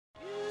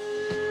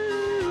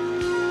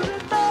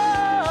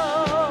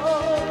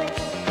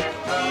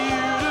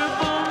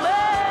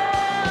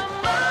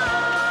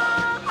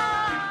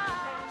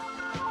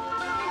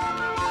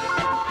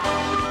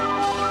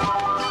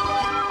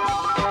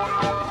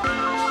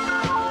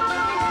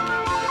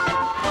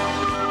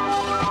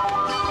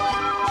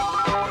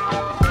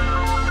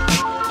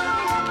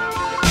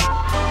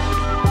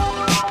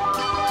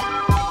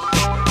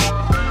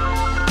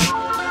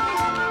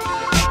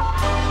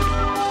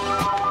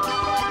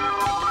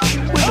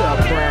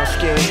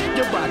skin.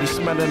 Your body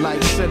smelling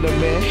like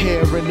cinnamon.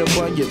 Hair in the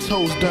bun, your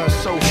toes done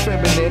so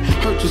feminine.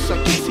 Hurt to suck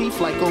your teeth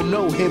like, oh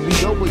no, here we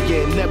go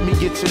again. Let me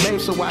get your name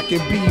so I can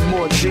be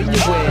more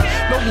genuine.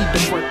 No need to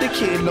front, the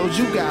kid knows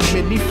you got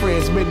many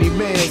friends, many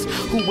mans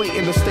who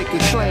waiting to stake a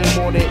claim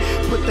on it.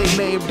 Put their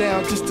name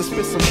down just to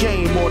spit some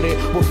game on it.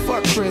 Well,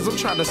 fuck friends, I'm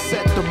trying to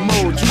set the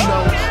mode, you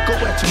know. Go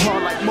at you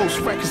hard like most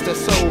records that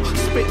sold.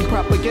 Spitting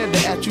propaganda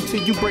at you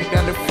till you break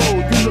down and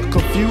fold. You look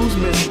confused,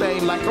 Miss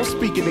Thing, like I'm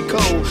speaking in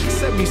code.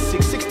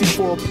 76,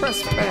 64,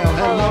 press pound,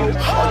 hello?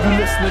 Are you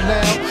listening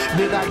now?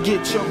 Did I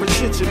get your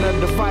attention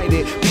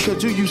undivided?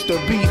 Because you used to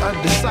be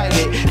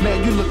undecided. Now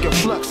you looking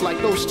flux like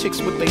those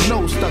chicks with their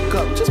nose stuck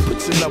up. Just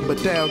put your number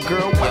down,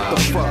 girl, what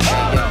the fuck?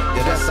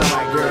 Yeah, that's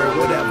alright, girl,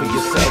 whatever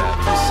you say.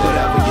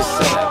 Whatever you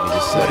say,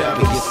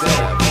 whatever you say.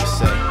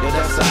 Yeah,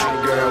 that's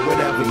alright, girl,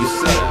 whatever you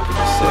say.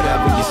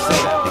 Whatever you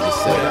say,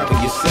 whatever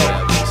you say.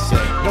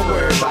 Don't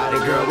worry about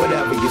it, girl,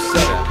 whatever you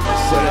say.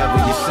 Whatever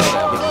you say,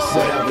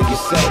 whatever you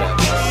say.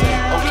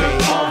 Okay,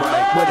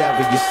 alright,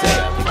 whatever you say.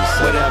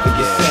 Whatever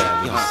you say,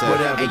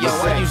 whatever you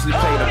say. I usually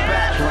play the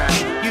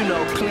background. You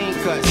know, clean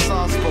cut,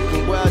 soft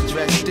spoken, well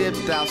dressed,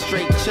 dipped out,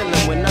 straight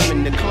chillin' when I'm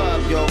in the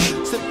club, yo.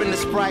 Sipping the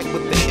Sprite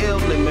with the ill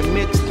lemon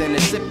mixed in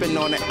and sipping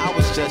on it. I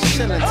was just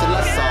chillin' till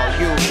I saw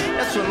you.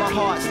 That's when my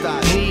heart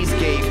stopped, knees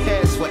gave,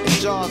 head sweating,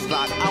 jaws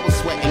locked. I was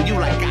sweating you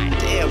like,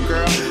 goddamn,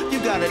 girl. You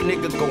got a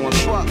nigga going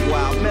buck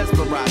wild,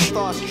 mesmerized,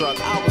 starstruck.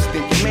 I was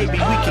thinking maybe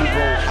we can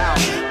go out,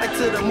 like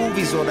to the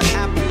movies or the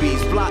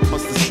Applebee's,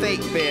 Blockbuster,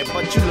 State Fair.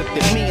 But you looked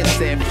at me and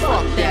said,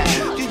 fuck that.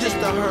 You just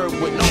a herb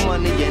with no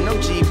money and no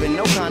Jeep and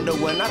no condo.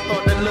 And I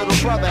thought the little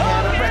brother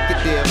had a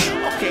record deal.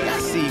 Okay, I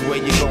see where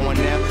you're going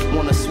now.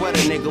 Wanna sweat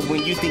a nigga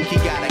when you think he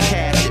got a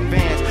cash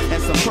advance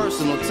and some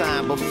personal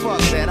time. But fuck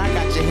that, I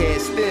got your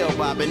head still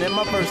bobbing and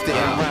my verse didn't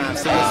rhyme.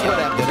 So it's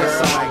whatever, girl. That's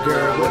alright,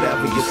 girl,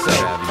 whatever you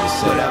say.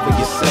 Whatever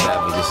you say,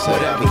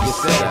 whatever you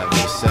say.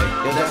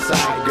 Yeah, that's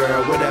alright,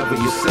 girl, whatever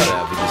you say.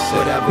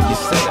 Whatever you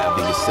say,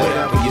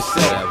 whatever you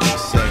say.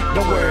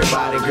 Don't worry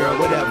about it, girl,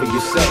 whatever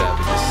you say.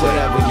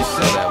 Whatever you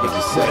say,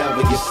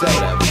 whatever you say.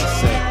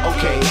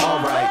 Okay,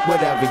 alright,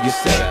 whatever you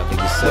say.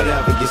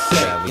 Whatever you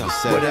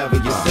say, whatever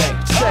you say.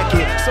 Check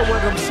it, so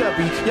what I'm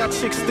chubby. Y'all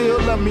chicks still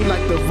love me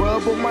like the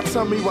rub on my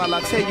tummy while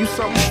I tell you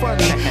something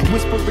funny.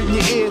 Whisper in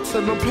your ear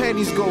till them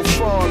panties go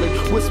falling.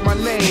 What's my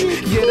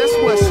name? Yeah, that's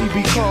what she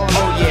be calling.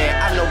 Oh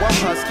yeah, I know I'm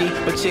husky,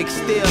 but chicks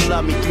still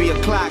love me. 3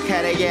 o'clock,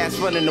 had they ass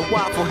running the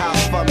Waffle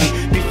House for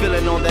me. Be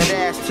feeling on that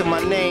ass to my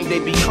name, they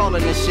be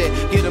calling and shit.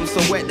 Get them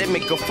so wet, they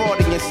make a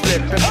Freudian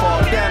slip and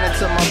fall down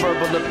into my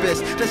verbal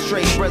abyss. That's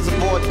straight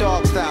Reservoir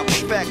Dog style,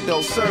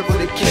 perfecto, serve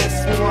with a kiss.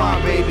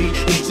 Mwah, baby,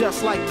 it's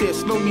just like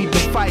this, no need to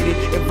fight it.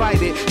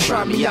 Invite it,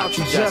 try me out,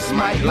 you just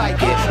might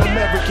like it.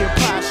 American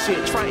Pie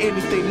shit, try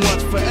anything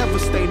once, forever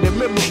stay in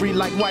memory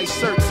like white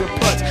shirts and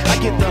putts. I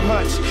get the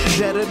hunch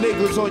that a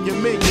nigga's on your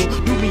menu.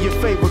 Do me a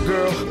favor,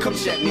 girl, come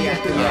check me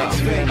at the next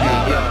venue.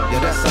 Yeah,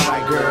 that's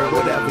alright, girl,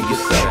 whatever you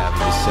say.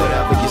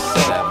 Whatever you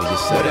say,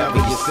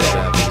 whatever you say.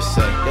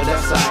 Yeah,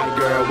 that's alright,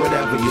 girl,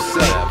 whatever you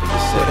say.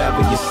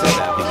 Whatever you say,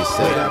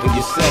 whatever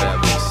you say.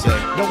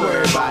 Don't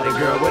worry about it,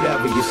 girl,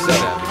 whatever you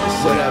say.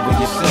 Whatever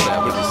you say,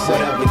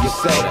 whatever you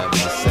say.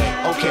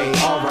 Okay,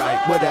 alright,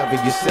 whatever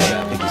you say.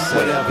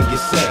 Whatever you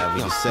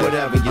say,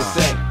 whatever you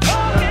say.